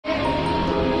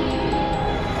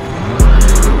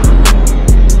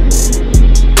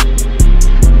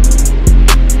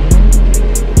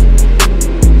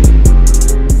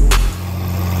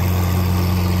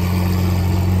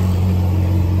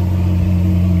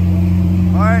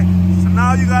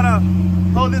now you gotta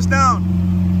hold this down.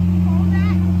 Hold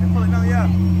that. And pull it down, yeah.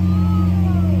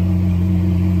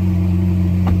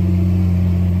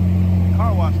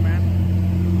 Car wash, man.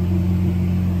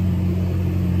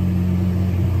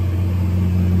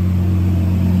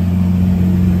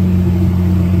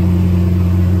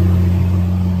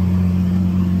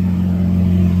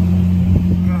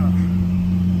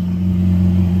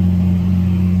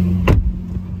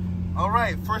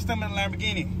 First time in a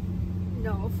Lamborghini.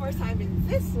 No, first time in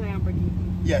this Lamborghini.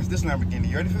 Yes, this Lamborghini.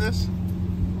 You ready for this?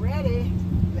 Ready.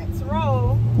 Let's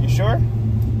roll. You sure?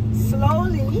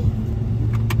 Slowly.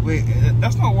 Wait,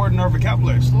 that's not a word in our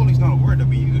vocabulary. Slowly is not a word that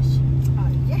we use.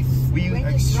 Yes. We use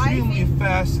extremely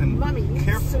fast and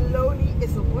careful. Slowly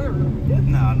is a word.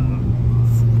 No.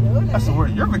 Slowly. That's a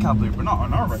word in your vocabulary, but not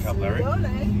on our vocabulary.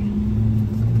 Slowly.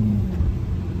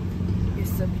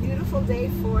 It's a beautiful day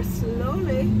for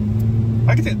slowly.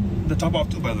 I can take the top off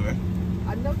too, by the way.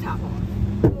 No top off.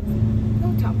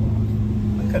 No top off.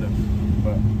 I could have,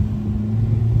 but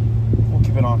we'll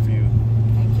keep it on for you.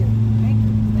 Thank you. Thank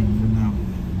you. Thank you. Now.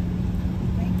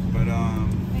 Thank you. But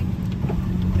Thank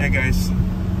you. yeah, guys,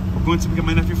 we're going to pick up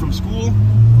my nephew from school,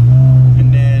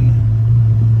 and then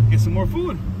get some more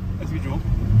food, as usual.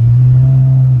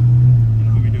 You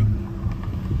know how we do.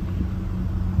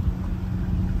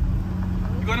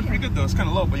 You got it pretty good though. It's kind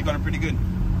of low, but you got it pretty good.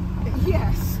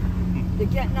 Yes. You're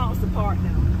getting off the part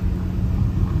now.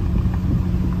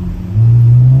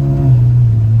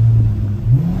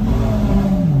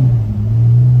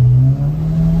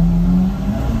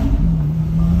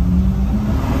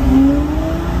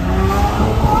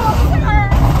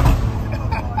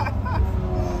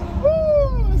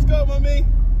 Woo! Let's go, mommy.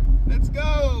 Let's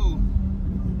go.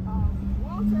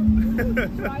 Walter, you're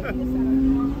driving this at a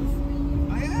normal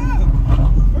speed. I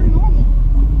am. Very normal.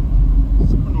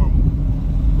 Super normal.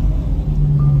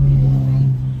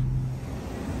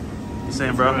 You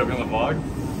saying, bro? On the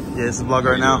vlog? Yeah, it's a vlog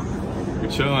right now.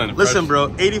 You're chilling. Listen, bro,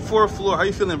 84th floor. How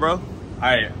you feeling, bro?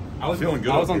 I was feeling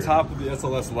good. I was up on here. top of the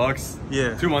SLS Lux.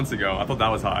 Yeah. 2 months ago. I thought that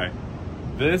was high.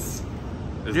 This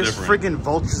is There's different. freaking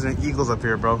vultures and eagles up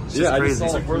here, bro. It's Yeah, just I crazy.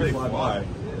 just saw where they fly fly. by.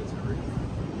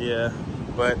 Yeah,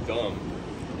 but Dumb.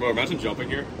 Bro, imagine jumping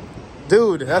here.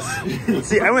 dude, that's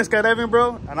see, I went skydiving,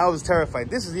 bro, and I was terrified.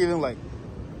 This is even like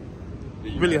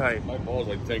really high. My balls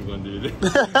like tingling, dude.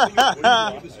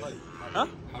 Huh?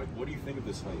 What do you think of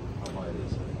this height? How high it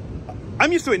is?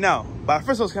 I'm used to it now, but at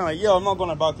first I was kind of like, yo, I'm not going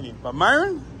on a balcony. But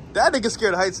Myron, that nigga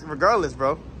scared of heights regardless,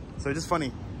 bro. So it's just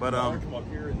funny. But Come up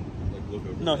here and like look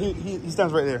over. no, he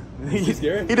stands right there. He's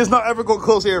scared? He does not ever go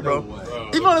close here, bro. No way. Bro,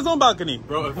 Even on his own balcony.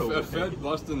 Bro, if Fed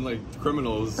busting like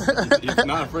criminals, he's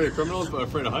not afraid of criminals, but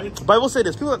afraid of heights. But I will say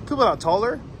this: people that are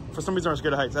taller, for some reason, are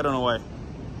scared of heights. I don't know why.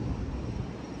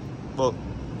 Well,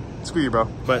 screw you, bro.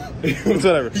 But it's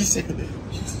whatever. He said.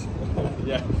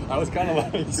 Yeah, I was kind of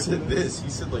like. He said this. He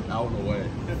said like out and away.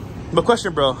 But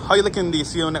question, bro, how you liking the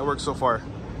CEO network so far? How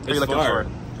you It's liking fire. it so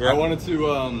far? Yeah. I wanted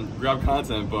to grab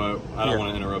content, but I don't Yeah.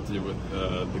 want to interrupt you with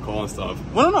the call and stuff.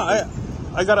 Well, no,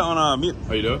 I got it on mute.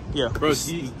 Oh, you do? Yeah. Bro,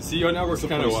 CEO networks are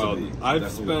kind of place to wild. be. I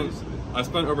Definitely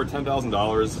spent over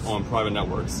 $10,000 on private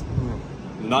networks.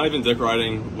 Not even dick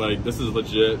riding. Like, this is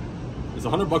legit. It's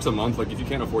 $100 a month. Like, if you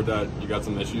can't afford that, you got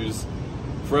some issues.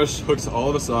 Fresh hooks all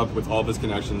of us up with all of his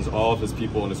connections, all of his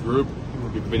people in his group.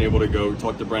 We've been able to go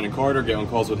talk to Brandon Carter, get on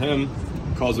calls with him,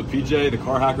 calls with PJ, the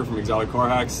car hacker from Exotic Car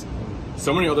Hacks.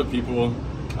 So many other people,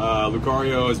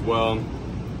 Lucario as well.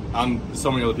 So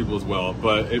many other people as well.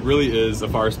 But it really is a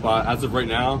fire spot. As of right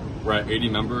now, we're at 80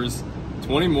 members.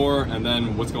 20 more, and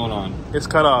then what's going on? It's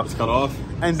cut off. It's cut off.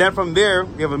 And then from there,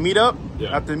 we have a meetup.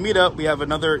 Yeah. After the meetup, we have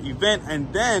another event,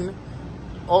 and then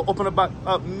I'll open it back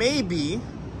up. Maybe,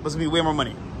 but it's gonna be way more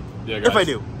money. Yeah, guys. If I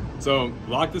do. So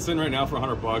lock this in right now for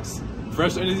 $100.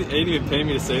 Fresh ain't even paying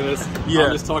me to say this. Yeah.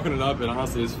 I'm just talking it up, and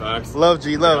honestly, it's facts. Love,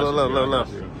 G. I got you, Love, dude, love, I love.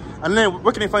 got you. And then,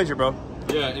 where can they find you, bro?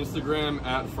 Yeah, Instagram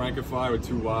at Frankify with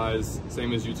 2 Ys.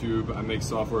 Same as YouTube. I make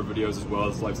software videos as well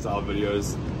as lifestyle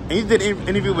videos. And you did an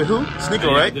interview with who? Sneeko, Yeah,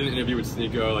 I right? did an interview with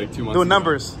Sneeko like 2 months Doing ago.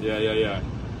 numbers. Yeah.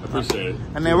 I appreciate it.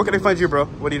 And then, where can they find you, bro?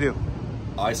 What do you do?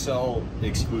 I sell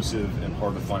exclusive and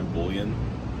hard to find bullion,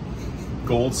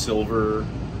 gold, silver,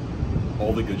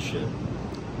 all the good shit.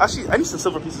 Actually, I need some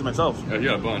silver pieces myself. Yeah, you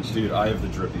got a bunch. Dude, I have the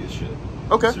drippiest shit.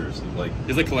 Okay. Seriously, like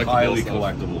It's like collectible highly stuff.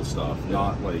 collectible stuff,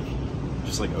 not like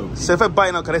just like OP. So if I buy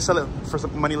it now, can I sell it for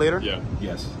some money later? Yeah.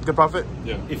 Yes. Good profit?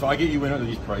 Yeah. If I get you in under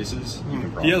these prices, you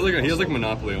can probably. He has like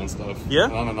monopoly on stuff. Yeah?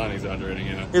 I'm not exaggerating.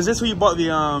 Yeah. Is this who you bought the,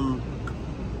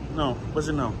 no, was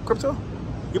it no? Crypto?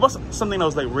 You bought something that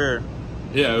was like rare.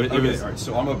 Yeah. It Okay, was, all right.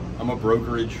 So I'm a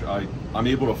brokerage. I'm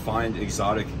able to find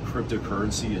exotic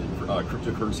cryptocurrency and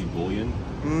cryptocurrency bullion.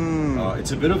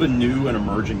 It's a bit of a new and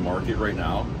emerging market right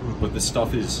now, but the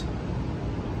stuff is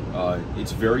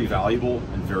it's very valuable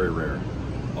and very rare.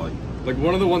 Like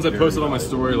one of the ones I posted on my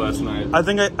story last night. I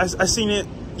think I seen it.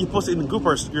 You posted in the group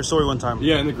or your story one time.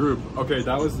 Yeah, in the group. Okay,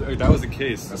 that was the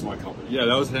case. That's my company. Yeah,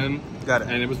 that was him. Got it.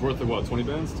 And it was worth what, 20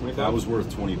 bands? 25? That was worth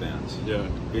 20 bands. Yeah.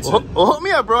 It's Well, hook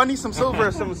me up, bro. I need some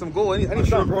silver, some gold. I need I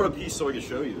some. brought a piece so I could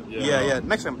show you. Yeah.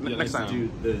 Next time. Yeah, next time.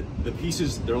 Dude, the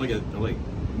pieces they're like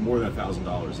more than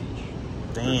 $1,000 each.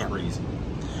 Damn. They're crazy.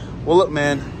 Well, look,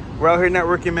 man. We're out here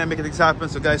networking, man, making things happen.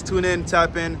 So, guys, tune in,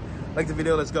 tap in, like the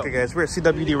video. Let's go. Okay, guys, we're at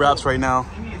CWD Wraps right now.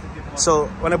 So,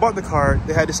 when I bought the car,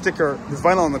 they had this sticker, this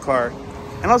vinyl on the car.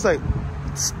 And I was like,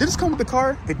 did this come with the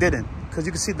car? It didn't. Because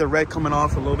you can see the red coming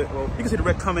off a little bit. Well, you can see the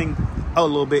red coming out a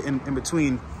little bit in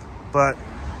between. But,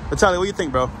 Vitaly, what do you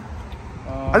think, bro?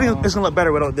 I think it's going to look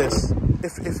better without this.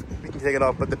 If we can take it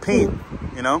off. But the paint,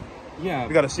 you know? Yeah.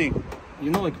 We got to see. You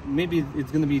know, like maybe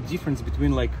it's gonna be a difference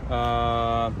between like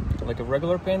a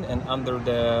regular paint and under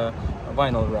the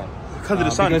vinyl wrap. Because of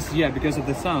the sun. Because of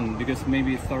the sun. Because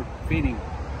maybe it start fading.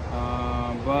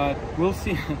 But we'll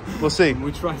see. We'll see.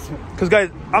 We try to. Because, guys,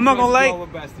 I'm not going to do lie. our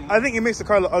best, you know? I think it makes the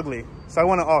car look ugly. So I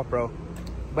want it off, bro.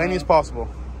 By any means possible.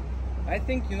 I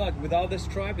think, you know, like without the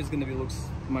stripe, it's gonna be looks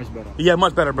much better. Yeah,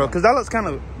 much better, bro. Because that looks kind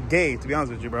of gay, to be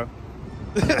honest with you, bro.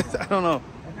 I don't know.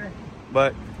 Okay.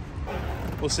 But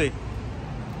we'll see.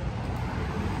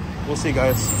 We'll see,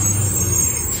 guys.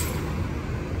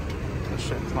 Oh,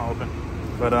 shit, it's not open.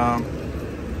 But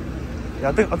yeah,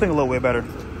 I think a little way better,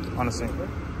 honestly.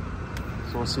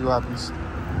 So we'll see what happens.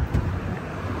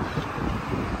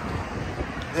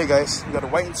 Hey guys, we got a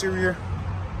white interior,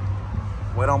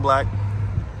 white on black,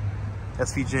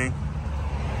 SVJ,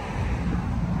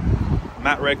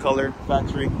 matte red color,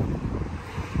 factory.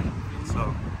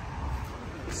 So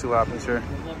let's see what happens here.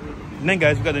 And then,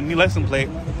 guys, we got a new license plate.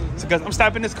 So, guys, I'm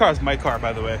stopping this car. It's my car,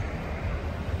 by the way.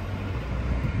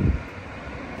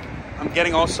 I'm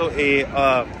getting also a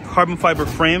carbon fiber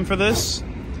frame for this.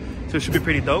 So it should be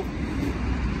pretty dope.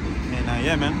 And,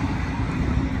 yeah, man.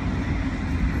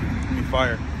 Give me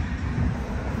fire.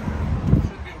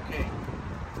 Should be okay.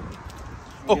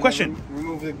 Oh, question.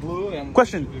 Remove the glue and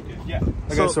Question. okay. Yeah.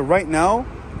 Okay, so right now,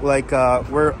 like,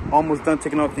 we're almost done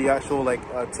taking off the actual, like,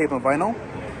 tape and vinyl.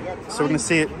 So we're going to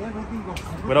see it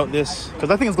without this, because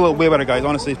I think it's a little way better, guys,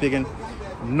 honestly speaking.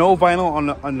 No vinyl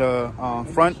on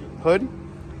the front hood,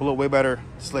 a little way better.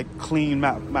 It's like clean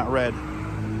matte red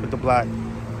with the black.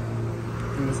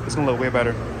 It's gonna look way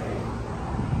better.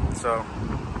 So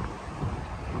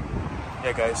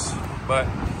yeah, guys, but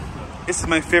this is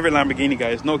my favorite Lamborghini,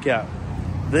 guys, no cap.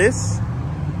 This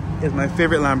is my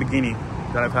favorite Lamborghini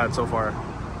that I've had so far.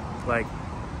 Like,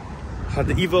 had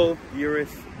the Evo, the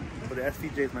Urus, but the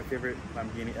SVJ is my favorite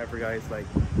Lamborghini ever, guys. Like,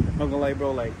 I'm not gonna lie,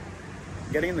 bro, like,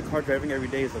 getting in the car driving every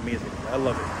day is amazing. I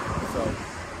love it.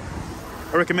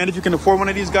 So I recommend if you can afford one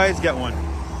of these, guys, get one.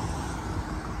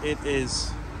 It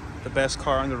is the best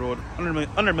car on the road, under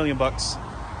 $1 million bucks.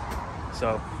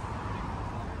 So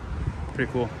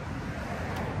pretty cool.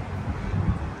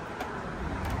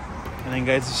 And then,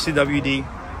 guys, the CWD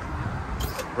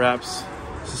wraps.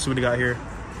 This is what we got here.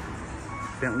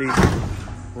 Bentley,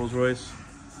 Rolls Royce.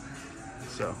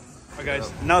 So, all right,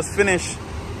 guys, now it's finished.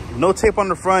 No tape on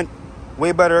the front.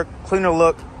 Way better, cleaner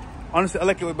look. Honestly, I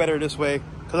like it way better this way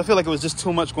because I feel like it was just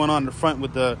too much going on in the front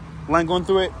with the line going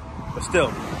through it. But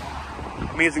still,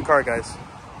 amazing car, guys.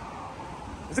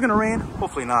 Is it gonna rain?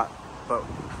 Hopefully not, but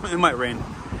it might rain.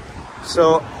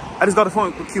 So I just got a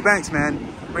phone with Q Banks, man.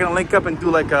 We're gonna link up and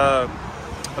do like a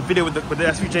video with the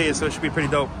SVJ, so it should be pretty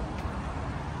dope.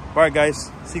 All right,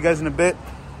 guys. See you guys in a bit.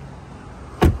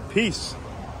 Peace.